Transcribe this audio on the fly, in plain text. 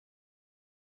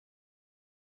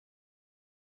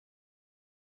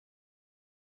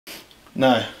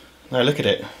No, no, look at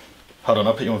it. Hold on,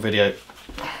 I'll put you on video.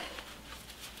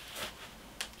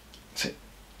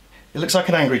 It looks like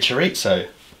an angry chorizo.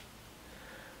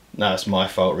 No, it's my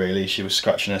fault really. She was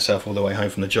scratching herself all the way home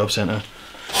from the job centre.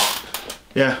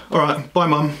 Yeah, alright, bye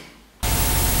mum.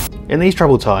 In these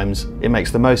troubled times, it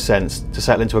makes the most sense to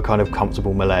settle into a kind of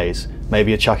comfortable malaise.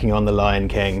 Maybe you're chucking on The Lion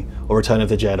King or Return of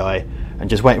the Jedi and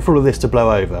just waiting for all of this to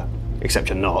blow over. Except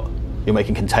you're not. You're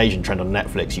making Contagion trend on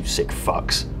Netflix, you sick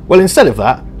fucks. Well, instead of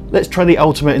that, let's try the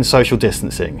ultimate in social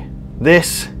distancing.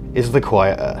 This is The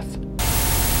Quiet Earth.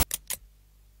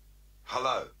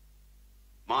 Hello,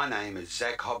 my name is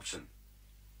Zach Hobson.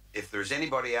 If there's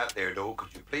anybody out there at all,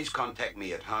 could you please contact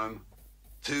me at home,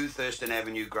 2 Thurston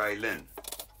Avenue, Grey Lynn,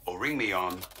 or ring me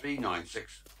on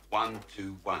 396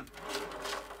 121.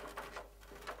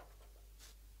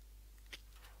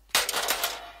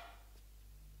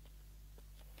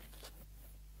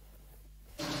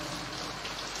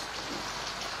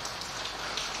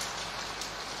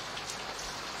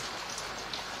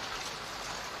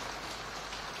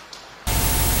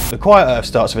 The Quiet Earth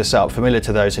starts with a setup familiar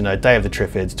to those who know Day of the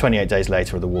Triffids, 28 Days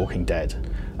Later, or The Walking Dead.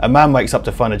 A man wakes up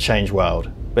to find a changed world,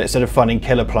 but instead of finding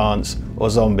killer plants, or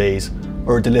zombies,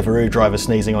 or a Deliveroo driver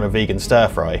sneezing on a vegan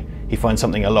stir-fry, he finds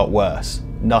something a lot worse.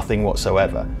 Nothing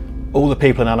whatsoever. All the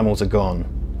people and animals are gone.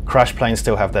 Crash planes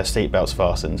still have their seatbelts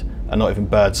fastened, and not even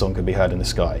birdsong can be heard in the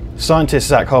sky. Scientist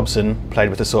Zach Hobson, played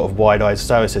with a sort of wide-eyed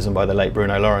stoicism by the late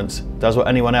Bruno Lawrence, does what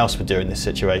anyone else would do in this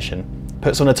situation.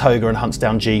 Puts on a toga and hunts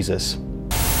down Jesus.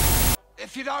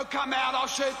 If you don't come out, I'll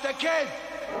shoot the kid!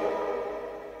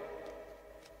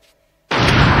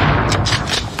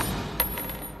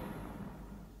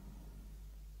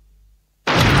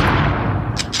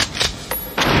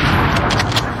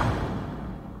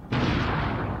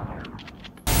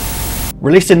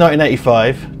 Released in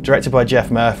 1985, directed by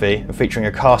Jeff Murphy and featuring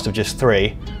a cast of just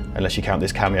 3, unless you count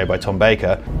this cameo by Tom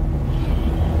Baker.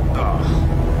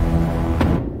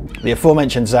 The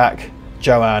aforementioned Zach,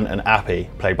 Joanne and Appy,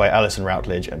 played by Alison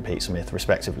Routledge and Pete Smith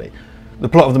respectively. The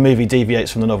plot of the movie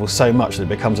deviates from the novel so much that it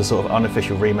becomes a sort of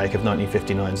unofficial remake of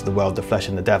 1959's The World, the Flesh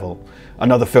and the Devil,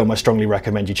 another film I strongly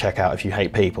recommend you check out if you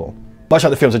hate people. Much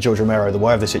like the films of George Romero, the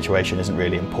why of the situation isn't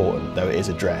really important, though it is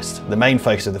addressed. The main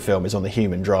focus of the film is on the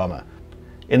human drama.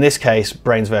 In this case,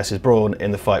 brains versus brawn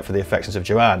in the fight for the affections of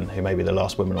Joanne, who may be the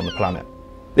last woman on the planet.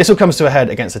 This all comes to a head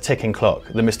against a ticking clock.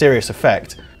 The mysterious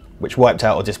effect, which wiped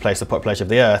out or displaced the population of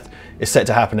the Earth, is set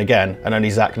to happen again, and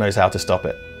only Zach knows how to stop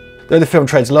it. Though the film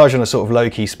treads largely on a sort of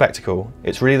low-key spectacle,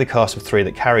 it's really the cast of 3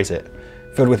 that carries it.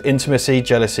 Filled with intimacy,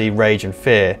 jealousy, rage and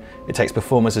fear, it takes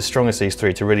performers as strong as these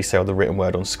 3 to really sell the written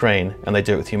word on screen, and they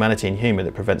do it with humanity and humour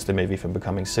that prevents the movie from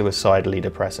becoming suicidally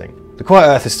depressing. The Quiet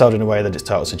Earth is styled in a way that its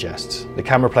title suggests. The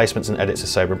camera placements and edits are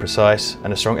sober and precise,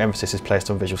 and a strong emphasis is placed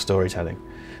on visual storytelling.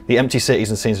 The empty cities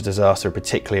and scenes of disaster are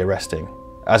particularly arresting,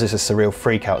 as is a surreal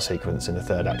freak-out sequence in the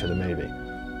 3rd act of the movie.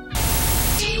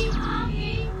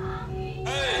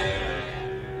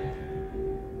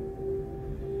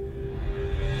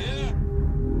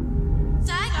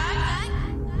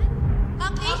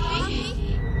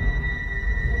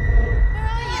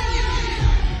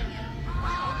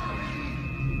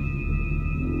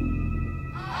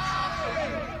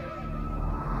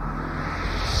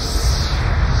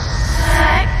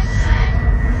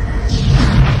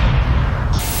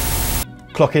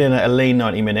 Clocking in at a lean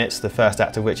 90 minutes, the first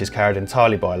act of which is carried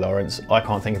entirely by Lawrence, I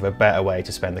can't think of a better way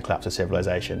to spend the collapse of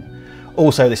civilization.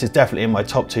 Also, this is definitely in my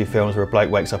top 2 films where a bloke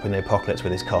wakes up in the apocalypse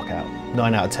with his cock out.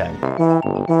 9 out of 10.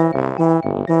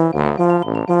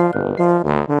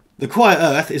 The Quiet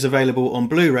Earth is available on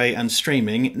Blu-ray and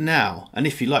streaming now. And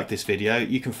if you like this video,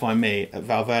 you can find me at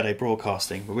Verde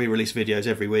Broadcasting, where we release videos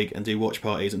every week and do watch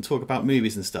parties and talk about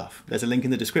movies and stuff. There's a link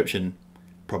in the description.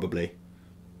 Probably.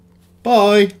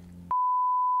 Bye!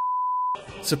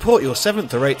 Support your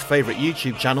 7th or 8th favourite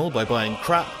YouTube channel by buying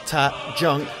crap, tat,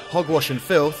 junk, hogwash and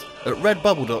filth at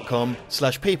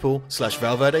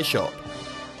redbubble.com/people/ValverdeShop.